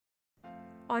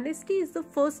Honesty is the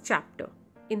first chapter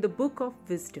in the book of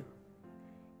wisdom.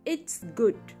 It's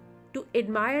good to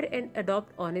admire and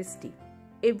adopt honesty.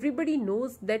 Everybody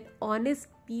knows that honest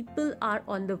people are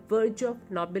on the verge of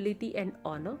nobility and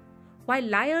honor, while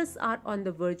liars are on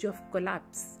the verge of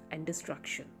collapse and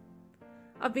destruction.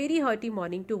 A very hearty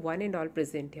morning to one and all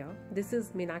present here. This is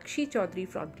Meenakshi Chaudhary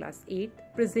from class 8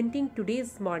 presenting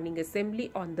today's morning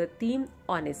assembly on the theme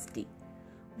honesty.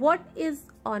 What is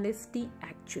honesty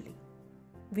actually?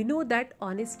 We know that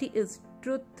honesty is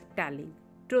truth telling,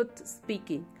 truth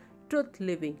speaking, truth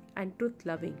living, and truth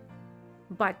loving.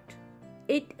 But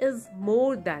it is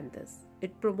more than this.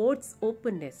 It promotes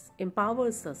openness,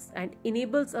 empowers us, and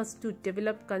enables us to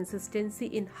develop consistency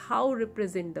in how we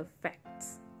represent the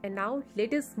facts. And now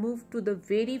let us move to the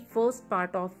very first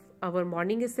part of our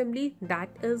morning assembly, that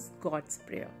is God's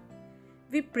prayer.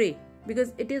 We pray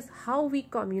because it is how we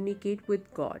communicate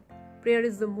with God. Prayer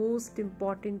is the most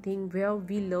important thing where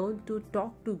we learn to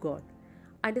talk to God,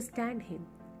 understand Him,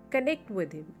 connect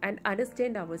with Him, and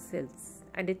understand ourselves.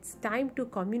 And it's time to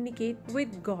communicate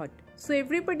with God. So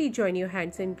everybody join your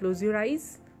hands and close your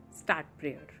eyes. Start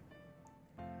prayer.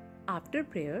 After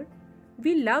prayer,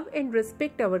 we love and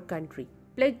respect our country.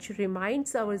 Pledge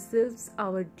reminds ourselves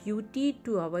our duty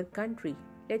to our country.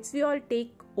 Let's we all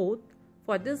take oath.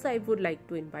 For this, I would like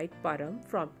to invite Param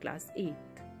from class 8.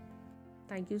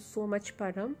 Thank you so much,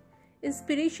 Param.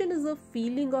 Inspiration is a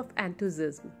feeling of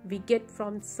enthusiasm we get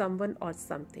from someone or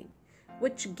something,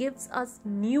 which gives us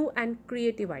new and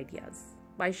creative ideas.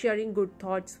 By sharing good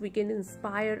thoughts, we can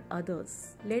inspire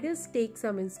others. Let us take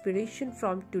some inspiration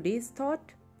from today's thought.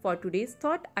 For today's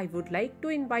thought, I would like to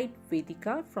invite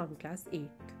Vedika from class 8.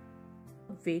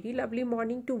 A very lovely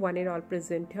morning to one and all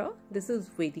present here. This is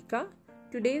Vedika.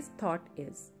 Today's thought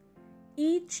is,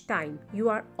 each time you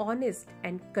are honest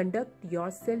and conduct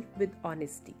yourself with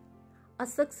honesty, a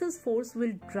success force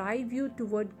will drive you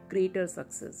toward greater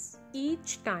success.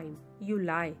 Each time you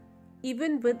lie,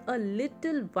 even with a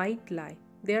little white lie,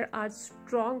 there are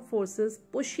strong forces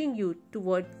pushing you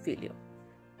toward failure.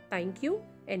 Thank you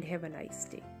and have a nice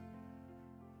day.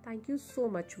 Thank you so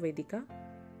much, Vedika.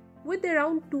 With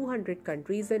around 200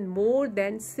 countries and more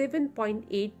than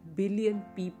 7.8 billion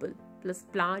people, plus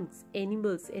plants,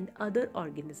 animals, and other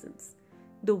organisms,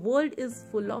 the world is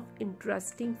full of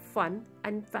interesting, fun,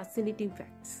 and fascinating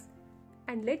facts.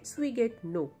 And let's we get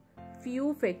know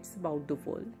few facts about the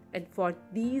world. And for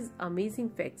these amazing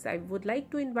facts, I would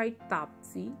like to invite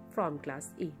Tapsi from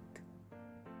class 8.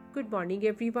 Good morning,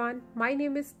 everyone. My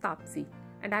name is Tapsi,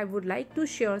 and I would like to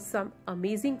share some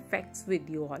amazing facts with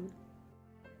you all.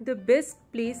 The best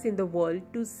place in the world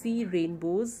to see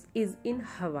rainbows is in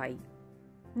Hawaii.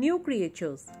 New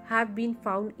creatures have been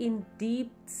found in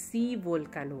deep sea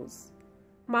volcanoes.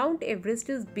 Mount Everest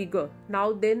is bigger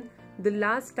now than the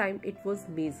last time it was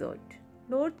measured.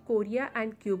 North Korea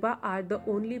and Cuba are the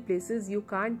only places you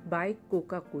can't buy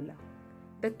Coca-Cola.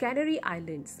 The Canary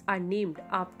Islands are named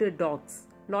after dogs,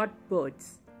 not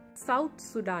birds. South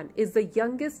Sudan is the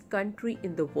youngest country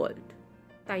in the world.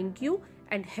 Thank you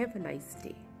and have a nice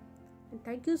day. And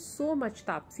thank you so much,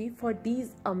 Tapsi, for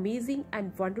these amazing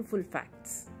and wonderful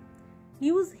facts.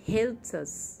 News helps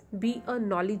us be a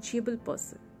knowledgeable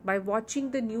person. By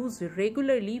watching the news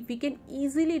regularly, we can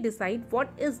easily decide what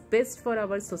is best for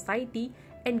our society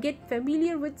and get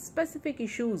familiar with specific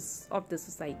issues of the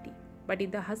society. But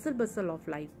in the hustle bustle of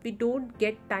life, we don't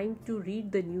get time to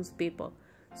read the newspaper.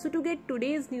 So to get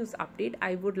today's news update,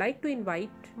 I would like to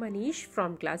invite Manish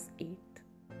from class 8.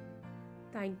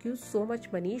 Thank you so much,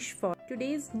 Manish, for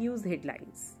today's news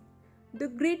headlines. The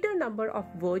greater number of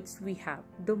words we have,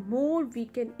 the more we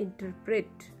can interpret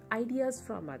ideas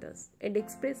from others and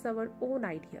express our own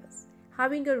ideas.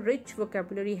 Having a rich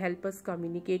vocabulary helps us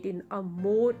communicate in a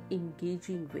more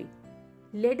engaging way.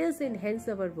 Let us enhance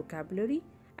our vocabulary,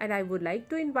 and I would like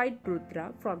to invite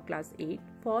Rudra from class 8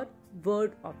 for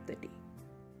Word of the Day.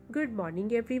 Good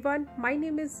morning, everyone. My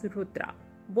name is Rudra.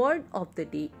 Word of the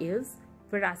day is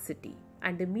veracity.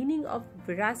 And the meaning of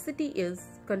veracity is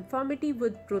conformity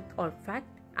with truth or fact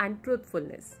and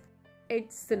truthfulness.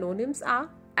 Its synonyms are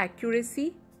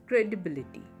accuracy,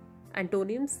 credibility.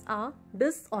 Antonyms are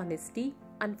dishonesty,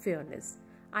 unfairness.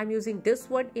 I'm using this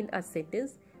word in a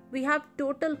sentence. We have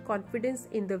total confidence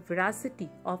in the veracity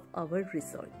of our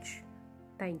research.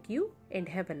 Thank you and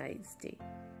have a nice day.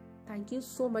 Thank you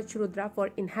so much, Rudra, for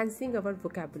enhancing our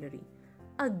vocabulary.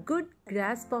 A good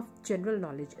grasp of general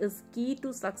knowledge is key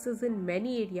to success in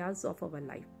many areas of our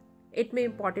life. It may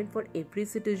be important for every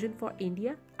citizen for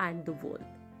India and the world.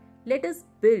 Let us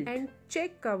build and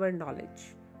check our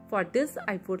knowledge. For this,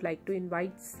 I would like to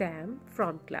invite Sam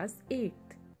from class 8.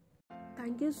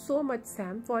 Thank you so much,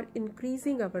 Sam, for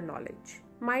increasing our knowledge.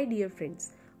 My dear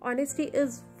friends, honesty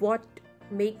is what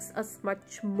makes us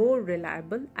much more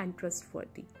reliable and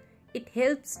trustworthy. It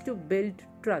helps to build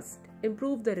trust,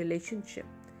 improve the relationship,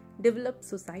 develop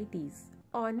societies.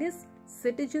 Honest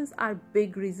citizens are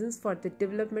big reasons for the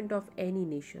development of any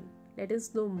nation. Let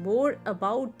us know more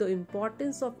about the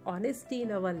importance of honesty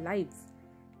in our lives.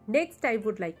 Next, I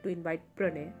would like to invite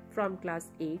Pranay from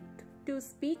class 8 to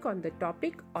speak on the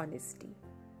topic honesty.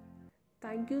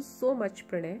 Thank you so much,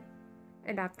 Pranay.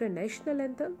 And after national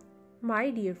anthem, my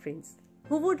dear friends,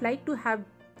 who would like to have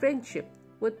friendship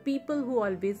with people who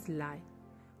always lie?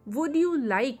 Would you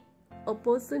like a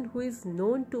person who is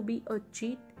known to be a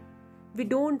cheat? We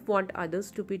don't want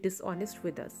others to be dishonest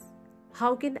with us.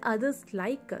 How can others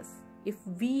like us if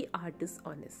we are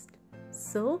dishonest?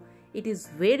 So, it is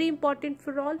very important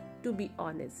for all to be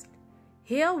honest.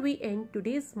 Here we end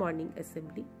today's morning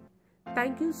assembly.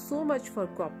 Thank you so much for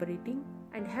cooperating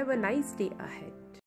and have a nice day ahead.